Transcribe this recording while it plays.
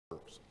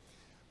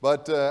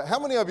But how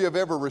many of you have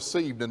ever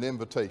received an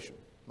invitation?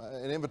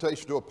 An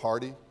invitation to a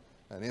party,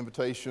 an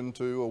invitation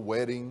to a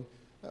wedding?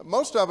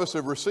 Most of us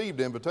have received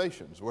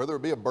invitations, whether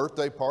it be a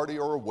birthday party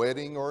or a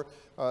wedding or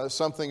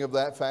something of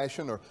that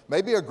fashion, or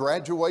maybe a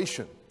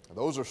graduation.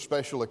 Those are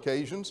special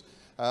occasions.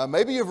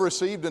 Maybe you've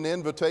received an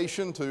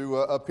invitation to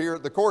appear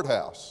at the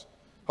courthouse.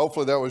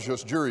 Hopefully that was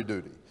just jury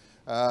duty.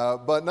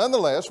 But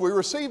nonetheless, we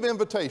receive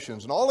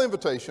invitations, and all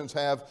invitations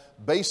have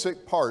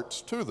basic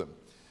parts to them.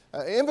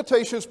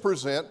 Invitations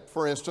present,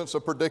 for instance, a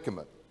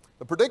predicament.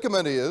 The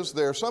predicament is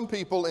there are some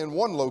people in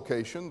one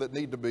location that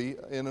need to be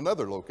in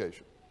another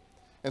location.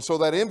 And so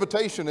that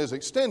invitation is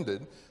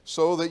extended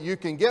so that you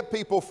can get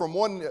people from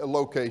one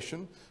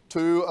location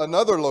to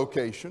another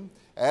location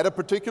at a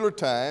particular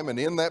time and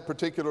in that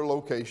particular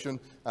location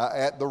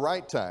at the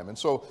right time. And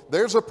so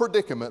there's a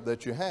predicament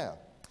that you have.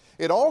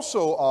 It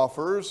also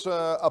offers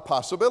a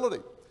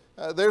possibility.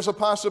 There's a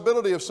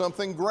possibility of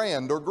something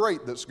grand or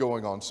great that's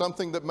going on,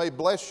 something that may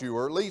bless you,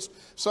 or at least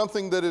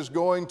something that is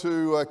going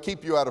to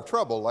keep you out of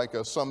trouble, like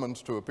a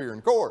summons to appear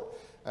in court.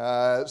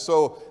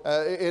 So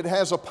it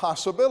has a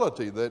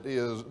possibility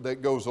that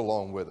goes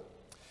along with it.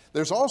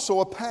 There's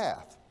also a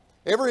path.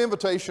 Every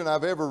invitation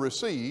I've ever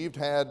received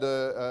had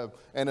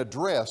an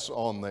address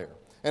on there,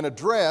 an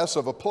address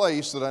of a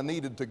place that I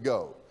needed to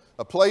go,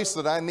 a place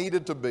that I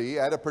needed to be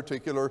at a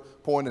particular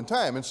point in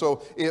time. And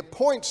so it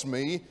points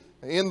me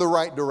in the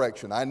right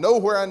direction. I know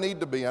where I need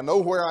to be, I know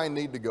where I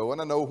need to go,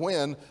 and I know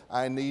when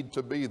I need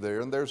to be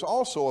there. And there's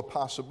also a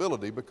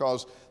possibility,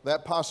 because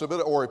that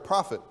possibility, or a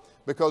prophet,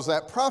 because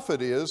that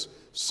prophet is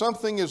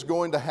something is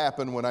going to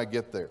happen when I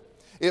get there.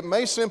 It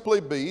may simply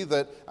be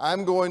that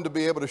I'm going to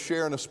be able to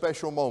share in a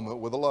special moment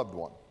with a loved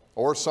one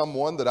or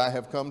someone that I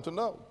have come to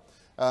know.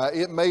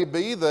 It may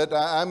be that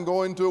I'm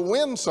going to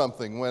win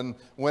something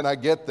when I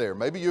get there.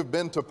 Maybe you've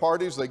been to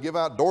parties, they give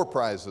out door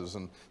prizes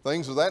and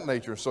things of that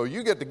nature. So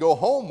you get to go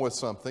home with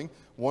something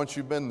once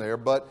you've been there.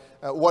 But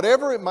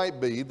whatever it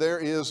might be, there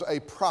is a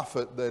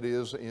profit that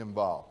is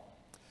involved.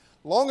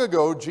 Long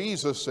ago,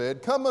 Jesus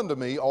said, "Come unto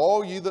me,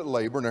 all ye that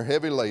labor and are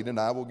heavy laden, and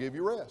I will give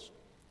you rest.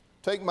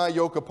 Take my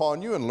yoke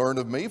upon you and learn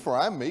of me, for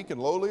I am meek and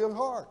lowly of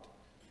heart,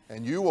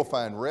 and you will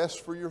find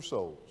rest for your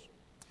souls."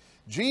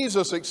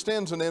 Jesus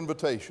extends an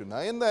invitation. Now,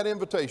 in that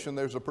invitation,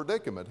 there's a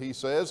predicament. He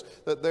says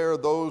that there are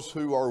those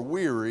who are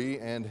weary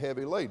and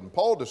heavy laden.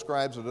 Paul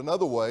describes it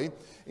another way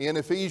in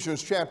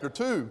Ephesians chapter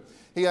 2.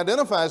 He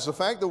identifies the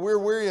fact that we're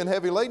weary and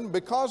heavy laden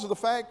because of the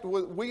fact that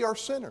we are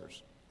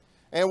sinners.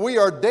 And we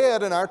are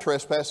dead in our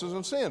trespasses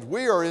and sins.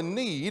 We are in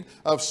need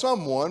of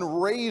someone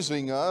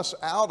raising us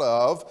out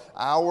of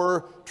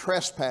our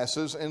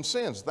trespasses and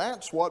sins.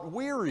 That's what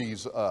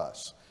wearies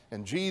us.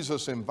 And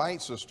Jesus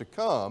invites us to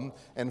come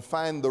and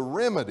find the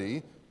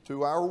remedy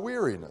to our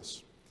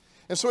weariness.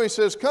 And so he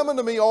says, "Come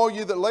unto me, all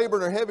you that labor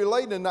and are heavy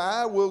laden, and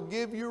I will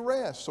give you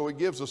rest." So he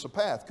gives us a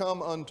path.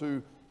 Come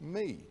unto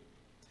me.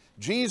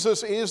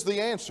 Jesus is the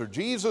answer.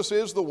 Jesus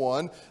is the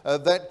one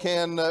that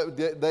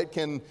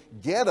can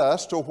get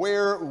us to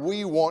where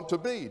we want to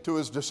be. To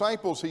his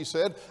disciples he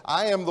said,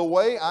 "I am the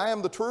way, I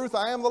am the truth,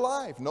 I am the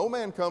life. No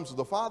man comes to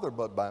the Father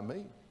but by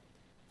me."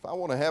 If I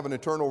want to have an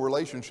eternal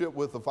relationship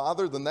with the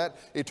Father, then that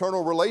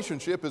eternal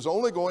relationship is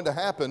only going to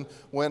happen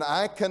when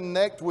I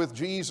connect with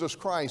Jesus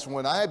Christ,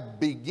 when I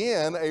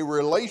begin a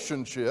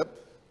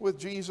relationship with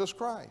Jesus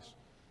Christ.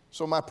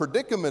 So my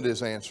predicament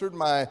is answered,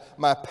 my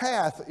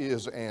path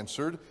is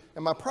answered,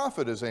 and my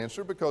prophet is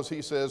answered, because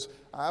he says,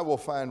 "I will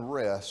find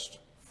rest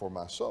for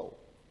my soul."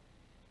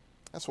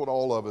 That's what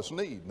all of us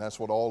need, and that's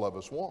what all of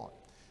us want.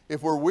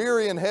 If we're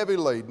weary and heavy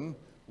laden,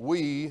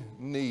 we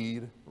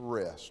need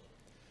rest.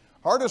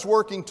 Hardest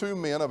working two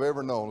men I've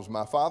ever known is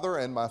my father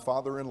and my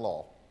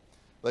father-in-law.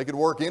 They could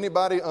work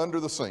anybody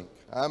under the sink.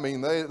 I mean,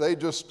 they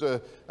just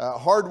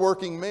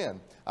hard-working men.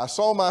 I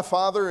saw my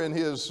father in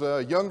his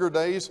younger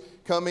days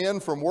come in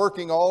from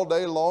working all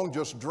day long,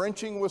 just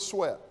drenching with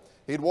sweat.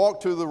 He'd walk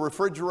to the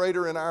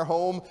refrigerator in our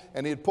home,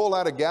 and he'd pull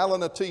out a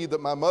gallon of tea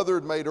that my mother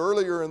had made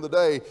earlier in the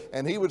day,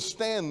 and he would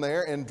stand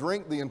there and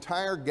drink the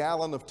entire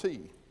gallon of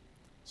tea.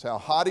 That's how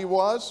hot he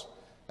was.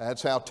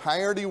 That's how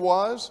tired he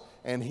was,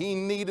 and he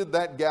needed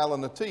that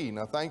gallon of tea.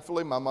 Now,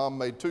 thankfully, my mom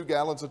made 2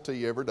 gallons of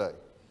tea every day,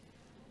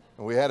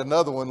 and we had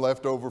another one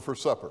left over for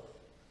supper.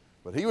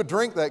 But he would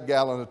drink that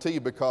gallon of tea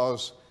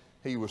because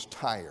he was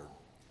tired.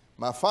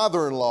 My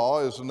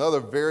father-in-law is another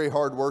very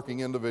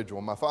hard-working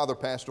individual. My father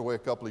passed away a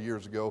couple of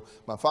years ago.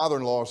 My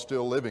father-in-law is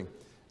still living,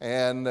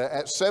 and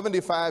at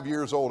 75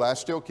 years old, I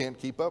still can't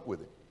keep up with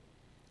him.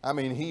 I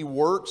mean, he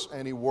works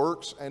and he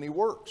works and he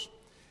works.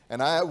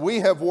 And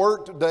we have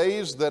worked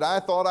days that I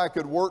thought I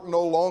could work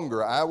no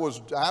longer. I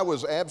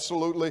was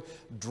absolutely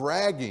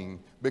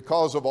dragging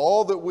because of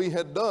all that we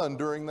had done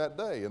during that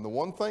day. And the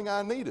one thing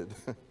I needed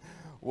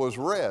was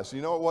rest.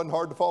 You know, it wasn't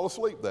hard to fall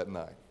asleep that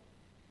night.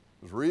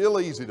 It was real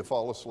easy to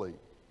fall asleep.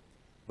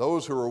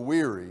 Those who are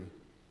weary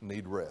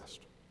need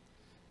rest.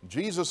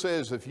 Jesus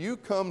says, "If you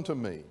come to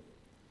me,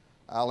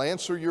 I'll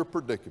answer your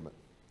predicament.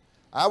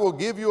 I will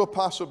give you a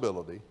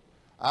possibility.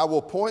 I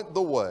will point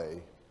the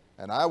way.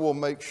 And I will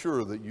make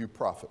sure that you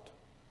profit."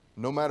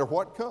 no matter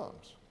what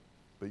comes,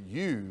 but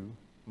you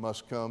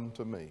must come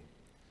to me.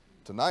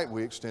 Tonight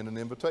we extend an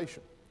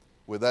invitation.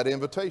 With that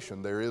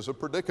invitation, there is a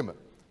predicament.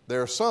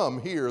 There are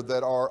some here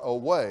that are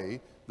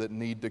away that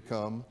need to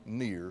come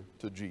near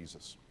to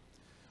Jesus.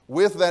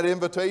 With that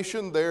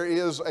invitation, there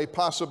is a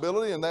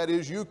possibility, and that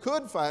is you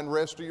could find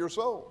rest to your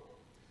soul.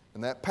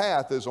 And that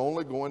path is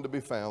only going to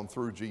be found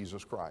through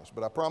Jesus Christ.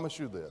 But I promise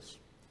you this,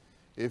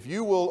 if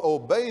you will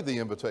obey the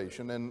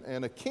invitation,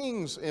 and a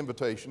king's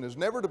invitation is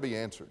never to be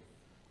answered,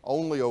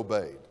 only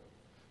obeyed.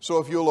 So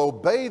if you'll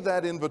obey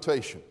that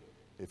invitation,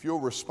 if you'll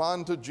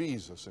respond to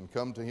Jesus and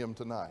come to him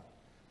tonight,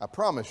 I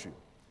promise you,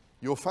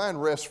 you'll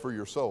find rest for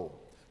your soul.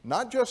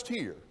 Not just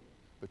here,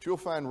 but you'll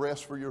find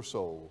rest for your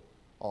soul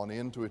on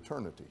into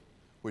eternity,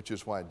 which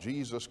is why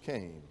Jesus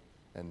came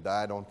and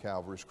died on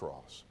Calvary's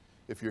cross.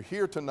 If you're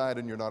here tonight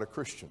and you're not a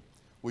Christian,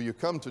 will you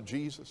come to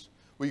Jesus?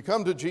 Will you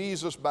come to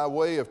Jesus by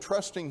way of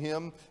trusting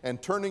him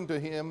and turning to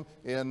him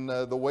in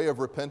the way of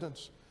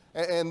repentance?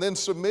 And then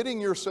submitting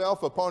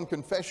yourself upon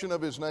confession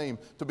of his name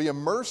to be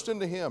immersed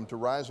into him to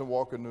rise and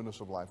walk in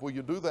newness of life. Will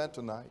you do that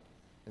tonight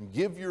and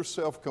give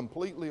yourself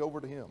completely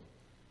over to him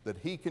that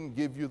he can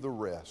give you the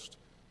rest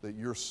that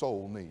your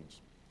soul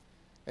needs?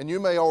 And you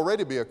may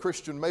already be a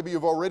Christian. Maybe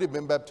you've already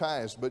been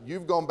baptized, but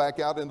you've gone back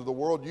out into the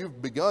world.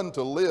 You've begun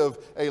to live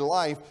a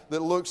life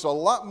that looks a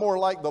lot more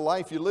like the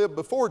life you lived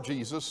before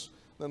Jesus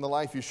than the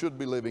life you should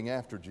be living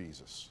after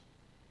Jesus.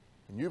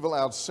 And you've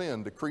allowed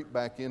sin to creep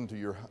back into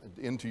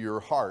your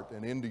heart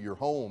and into your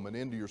home and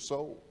into your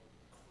soul.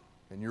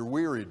 And you're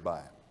wearied by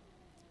it.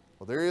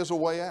 Well, there is a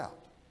way out.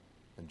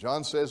 And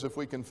John says if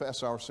we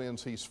confess our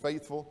sins, he's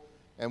faithful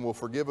and will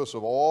forgive us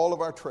of all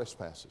of our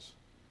trespasses.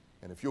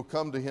 And if you'll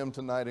come to him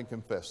tonight and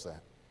confess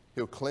that,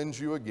 he'll cleanse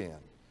you again.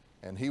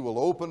 And he will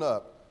open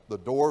up the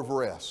door of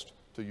rest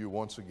to you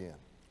once again.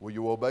 Will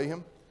you obey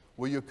him?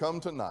 Will you come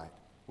tonight?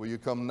 Will you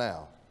come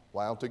now?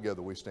 While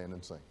together we stand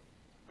and sing.